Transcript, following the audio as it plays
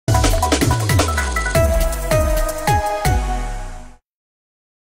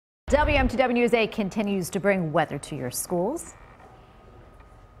WMTW News 8 continues to bring weather to your schools.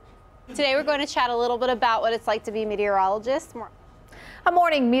 Today we're going to chat a little bit about what it's like to be meteorologists. A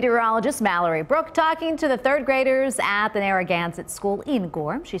morning meteorologist, Mallory Brook, talking to the third graders at the Narragansett school in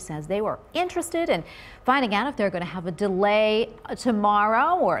Gorham. She says they were interested in finding out if they're going to have a delay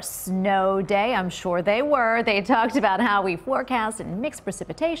tomorrow or a snow day. I'm sure they were. They talked about how we forecast in mixed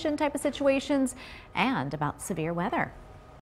precipitation type of situations and about severe weather.